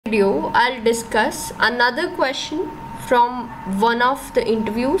Video I'll discuss another question from one of the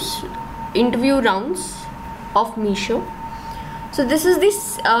interview rounds of Meesho. So this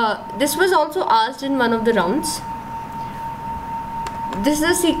was also asked in one of the rounds. This is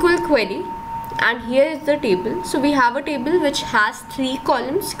a SQL query and here is the table. So we have a table which has 3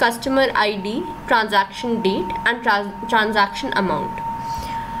 columns: customer ID, transaction date and transaction amount.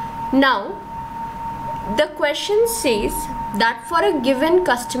 Now the question says that for a given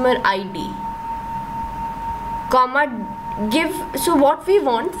customer ID, so what we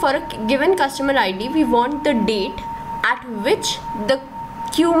want for a given customer ID, we want the date at which the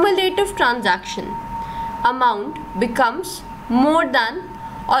cumulative transaction amount becomes more than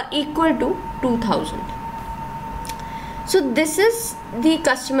or equal to 2000. So this is the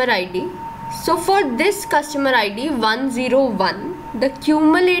customer ID. So for this customer ID 101, the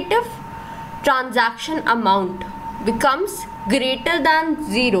cumulative transaction amount becomes greater than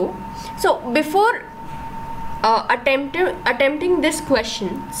 0. So before attempting this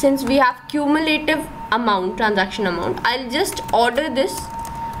question, since we have cumulative amount, transaction amount, I'll just order this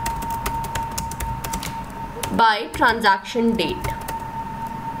by transaction date.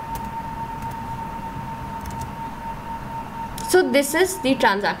 So this is the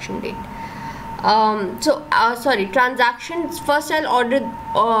transaction date. Transactions. First I'll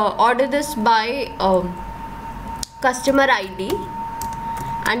order this by customer ID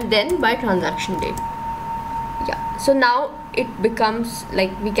and then by transaction date. Yeah, so now it becomes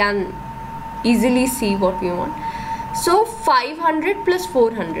like we can easily see what we want. So 500 plus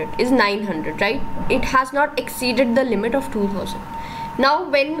 400 is 900, right? It has not exceeded the limit of 2000. Now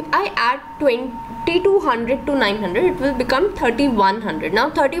when I add 2200 to 900, it will become 3100.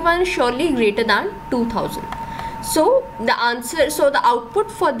 Now 31 is surely greater than 2000. So the output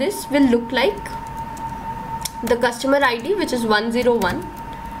for this will look like the customer ID, which is 101,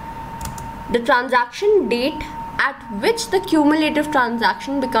 the transaction date at which the cumulative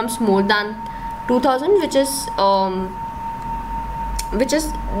transaction becomes more than 2000, which is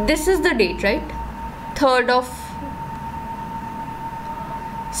this is the date, right? 2nd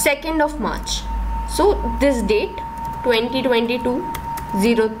of March. So this date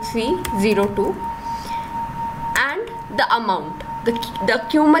 2022-03-02 and the amount, the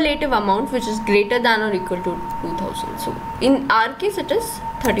cumulative amount, which is greater than or equal to 2000. So in our case it is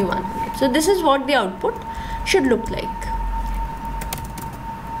 3100. So this is what the output should look like.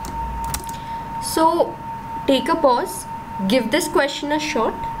 So take a pause, give this question a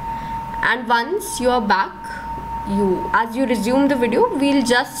shot, and once you are back, as you resume the video, I'll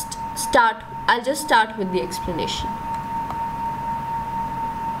just start with the explanation.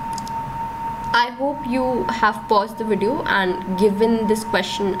 I hope you have paused the video and given this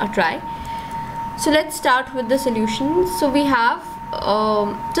question a try. So let's start with the solution. So we have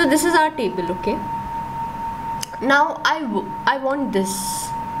so this is our table, okay? Now I want this.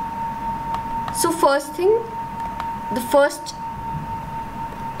 So first thing, the first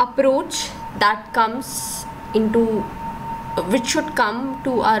approach that comes into which should come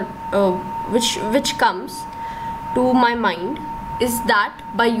to our which comes to my mind is that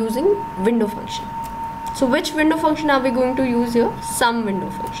by using window function. So which window function are we going to use here? Sum window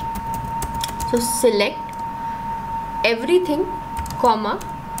function. So select everything, comma.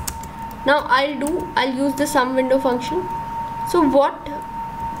 Now I'll use the sum window function. So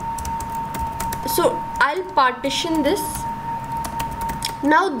I'll partition this.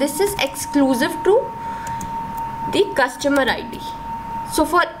 Now this is exclusive to the customer ID. So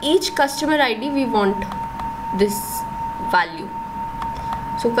for each customer ID we want this value.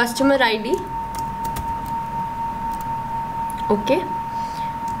 So customer ID, okay.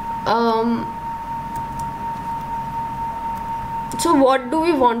 So what do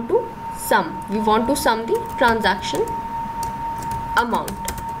we want to sum? We want to sum the transaction amount.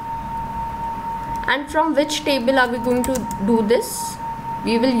 And from which table are we going to do this?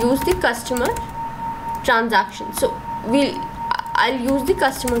 We will use the customer transaction. So I'll use the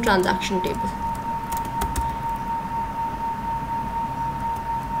customer transaction table.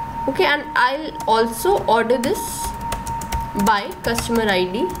 Okay, and I'll also order this by customer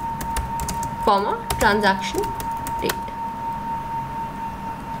ID, comma, transaction date.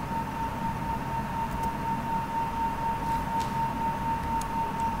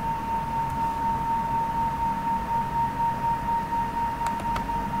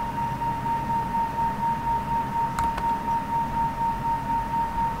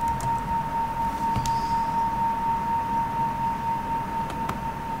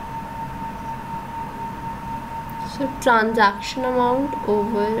 So transaction amount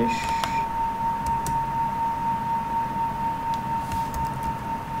over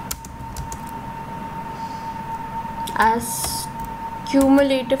as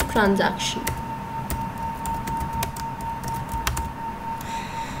cumulative transaction.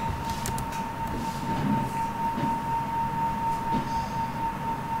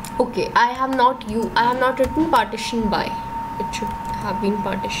 Okay, I have not written partition by. It should have been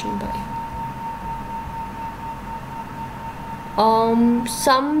partition by.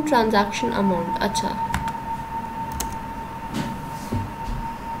 Some transaction amount. Acha.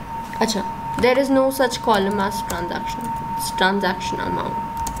 There is no such column as transaction. It's transaction amount.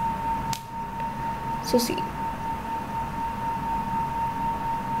 So see.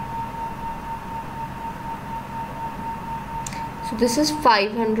 So this is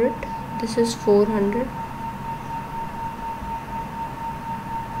 500. This is 400.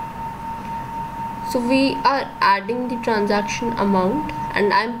 So we are adding the transaction amount,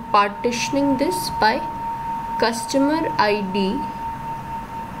 and I'm partitioning this by customer ID,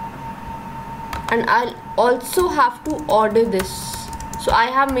 and I'll also have to order this. So I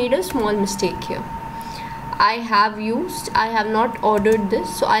have made a small mistake here. I have not ordered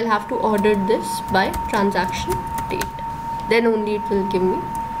this, so I'll have to order this by transaction date. Then only it will give me,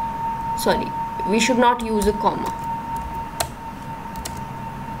 sorry, we should not use a comma.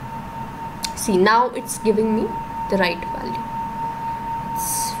 See, now it's giving me the right value.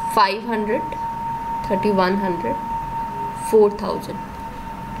 It's 500, 3100, 4000.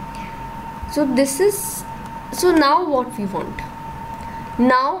 So now what we want?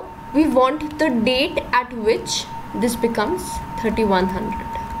 Now we want the date at which this becomes 3100.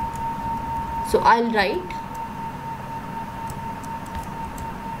 So I'll write.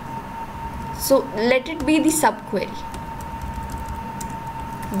 So let it be the subquery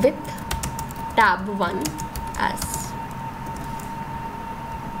with tab 1 as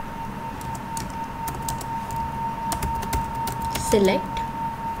select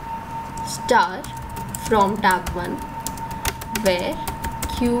star from tab 1 where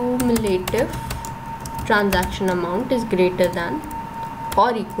cumulative transaction amount is greater than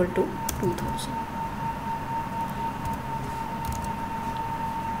or equal to 2000.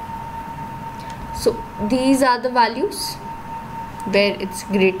 So these are the values where it's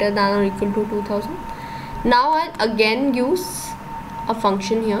greater than or equal to 2000. Now I'll again use a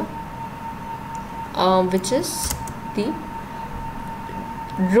function here which is the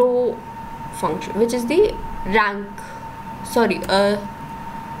row function, which is the rank, sorry,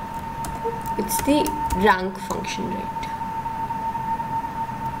 it's the rank function, right?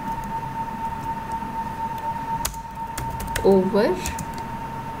 Over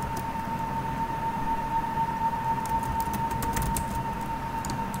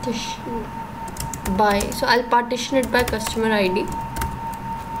by, so I'll partition it by customer ID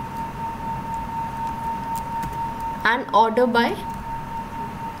and order by.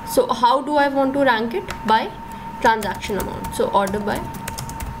 So how do I want to rank it? By transaction amount. So order by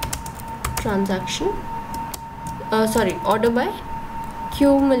transaction, order by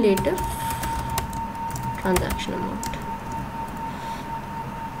cumulative transaction amount.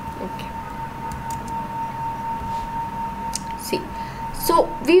 Okay. See, so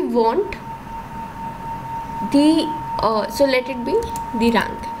we want the so let it be the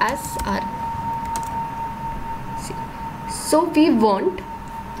rank as R. See, so we want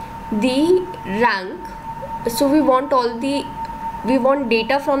the rank, so we want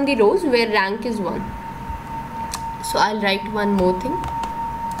data from the rows where rank is 1. So I'll write one more thing,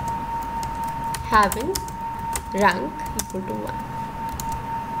 having rank equal to 1.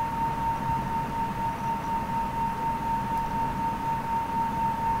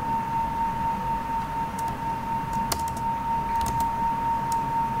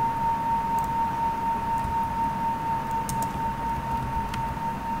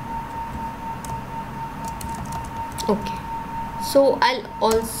 Okay, so I'll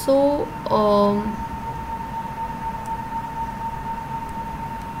also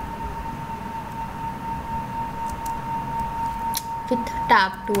with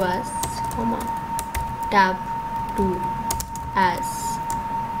tab 2 as tab 2 as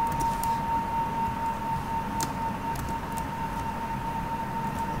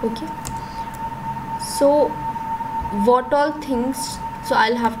okay. So what all things, so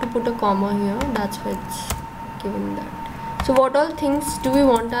I'll have to put a comma here, that's why it's giving that. So what all things do we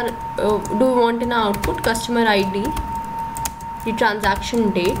want in our output? Customer ID, the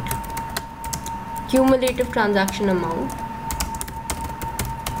transaction date, cumulative transaction amount,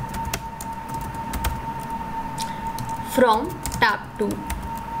 from tab 2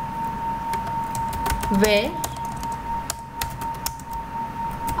 where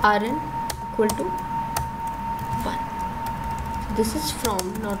Rn equal to 1. This is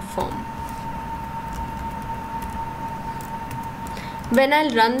from, not form. When I'll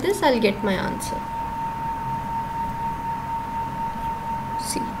run this, I'll get my answer.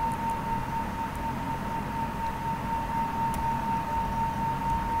 See.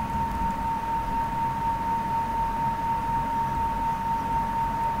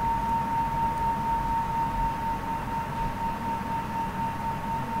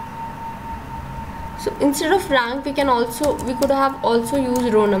 So instead of rank, we could have also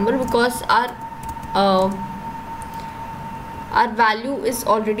used row number, because our value is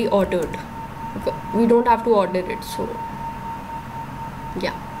already ordered. We don't have to order it. So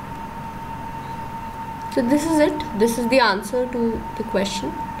yeah. So this is it. This is the answer to the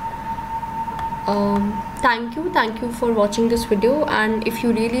question. Thank you for watching this video, and if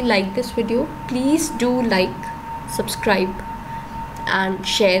you really like this video, please do like, subscribe and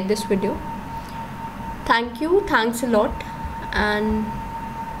share this video. Thanks a lot, and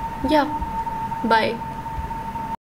yeah, bye.